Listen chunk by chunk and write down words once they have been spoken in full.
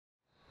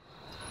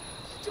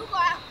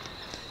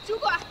主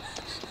管，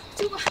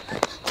主管，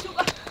主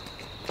管，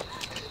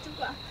主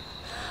管，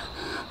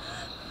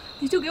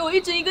你就给我1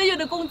支1个月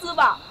的工资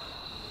吧。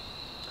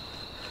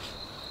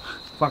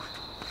放开，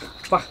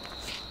放开！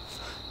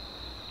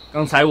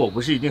刚才我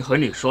不是已经和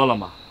你说了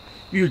吗？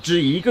预支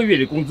1个月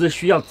的工资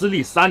需要资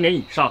历3年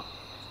以上，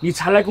你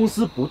才来公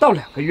司不到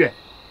2个月，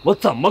我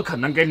怎么可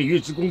能给你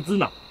预支工资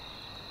呢？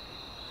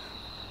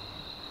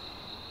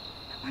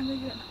半个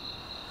月呢？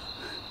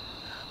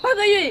半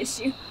个月也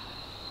行，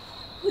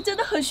我真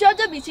的很需要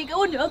这笔钱给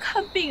我女儿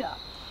看病啊。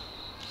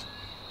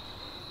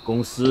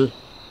公司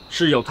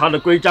是有它的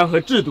规章和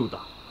制度的，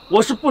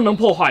我是不能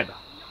破坏的。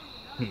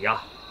你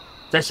呀，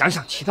再想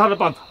想其他的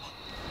办法吧。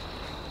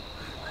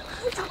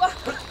主管，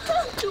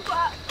主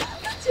管，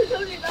求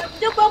求你了，你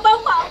就帮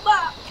帮忙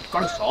吧。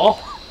放手！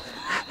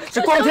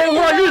这光天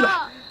化日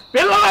的，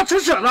别拉拉扯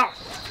扯的，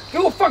给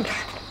我放开，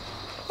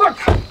放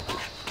开！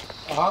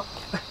啊，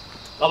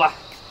老板。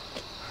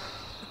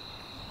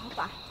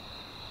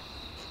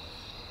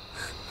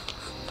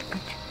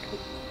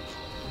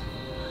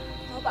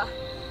老板，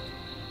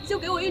你就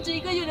给我1支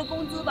1个月的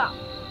工资吧。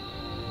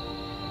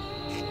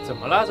怎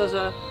么了这是？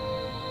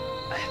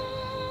哎呀，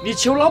你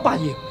求老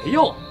板也没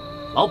用，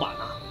老板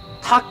啊，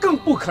他更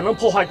不可能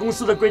破坏公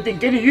司的规定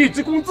给你预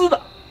支工资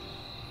的。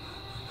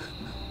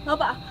老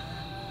板，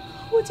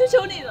我求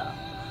求你了，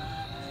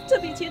这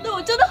笔钱对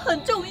我真的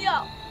很重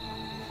要，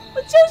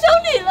我求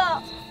求你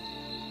了。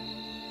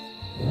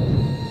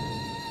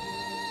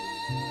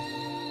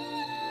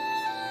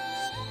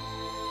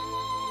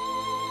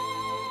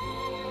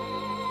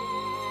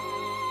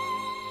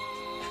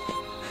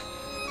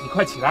你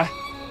快起来，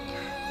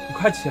你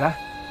快起来！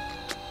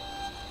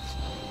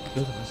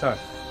有什么事儿，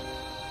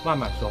慢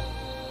慢说。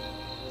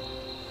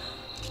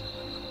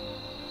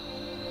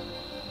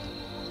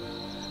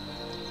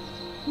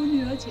我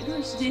女儿前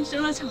段时间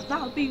生了场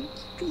大病，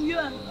住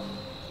院了。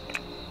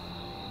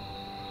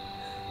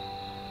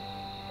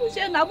我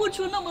现在拿不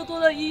出那么多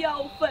的医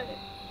药费。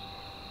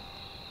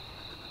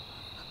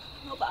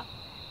老板，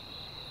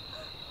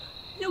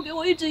就给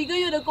我1支1个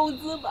月的工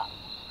资吧，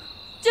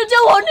救救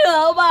我女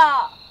儿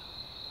吧！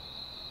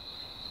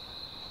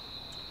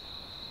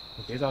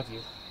你别着急，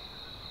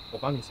我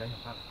帮你想想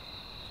办法。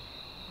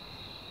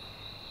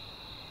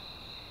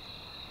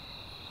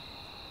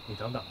你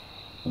等等。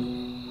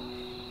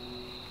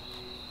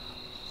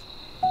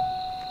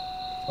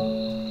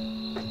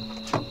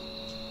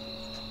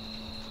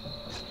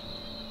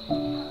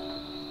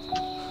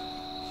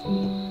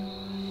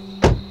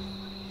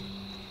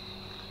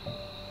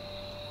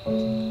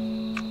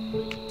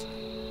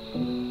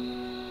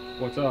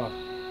我这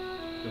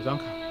有张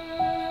卡，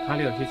卡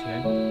里有些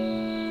钱。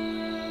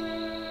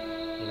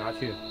你拿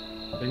去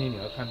给你女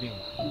儿看病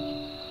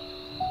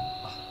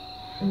吧。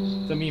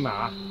这密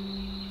码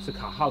是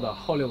卡号的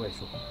后6位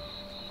数。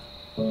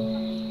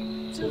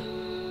这，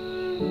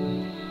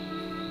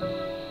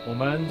我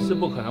们是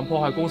不可能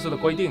破坏公司的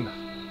规定的。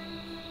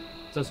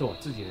这是我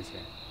自己的钱，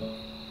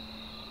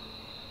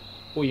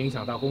不影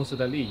响到公司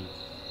的利益，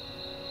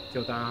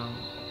就当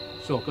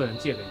是我个人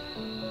借给你。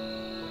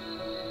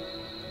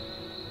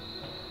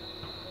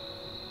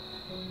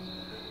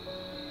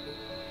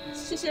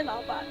谢谢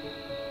老板，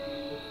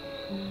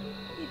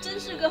你真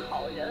是个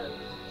好人。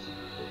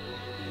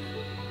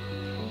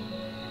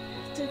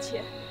这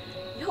钱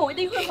以后我一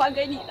定会还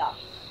给你的。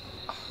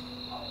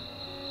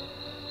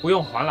不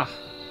用还了，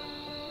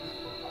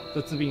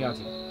这治病要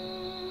紧。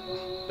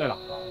对了，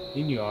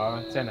你女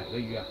儿在哪个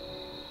医院？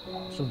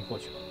我送你过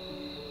去。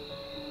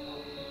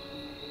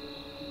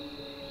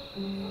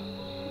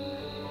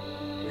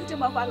那就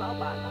麻烦老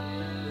板了。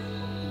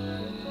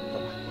走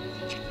吧，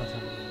上车。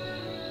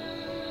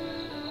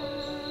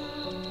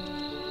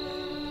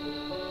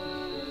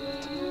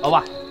老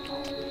板，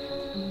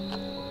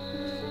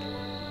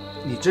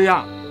你这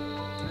样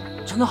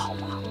真的好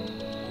吗？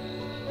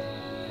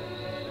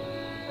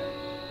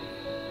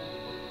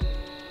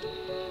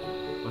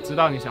我知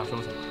道你想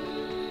说什么，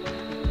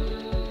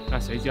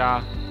但谁家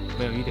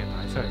没有一点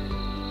难事儿？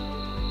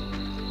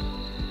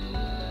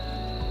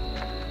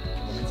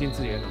我们尽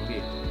自己的能力，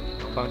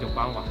能帮就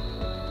帮吧。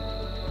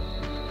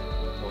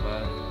我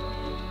们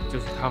就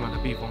是他们的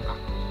避风港。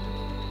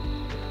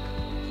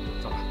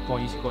走吧，跟我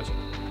一起过去。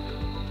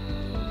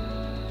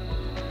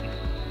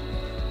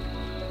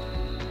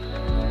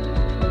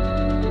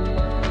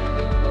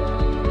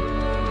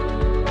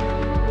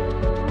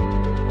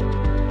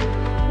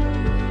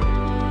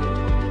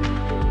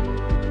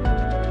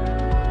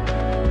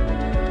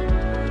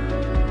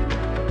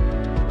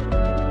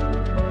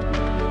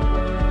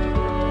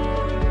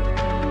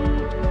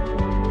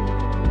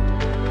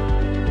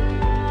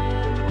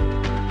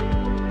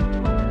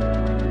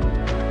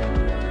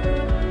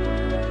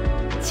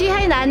漆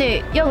黑男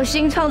女用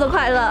心创作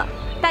快乐。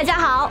大家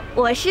好，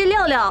我是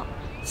六六，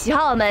喜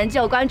欢我们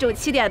就关注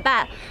7点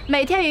半，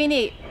每天与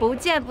你不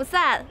见不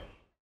散。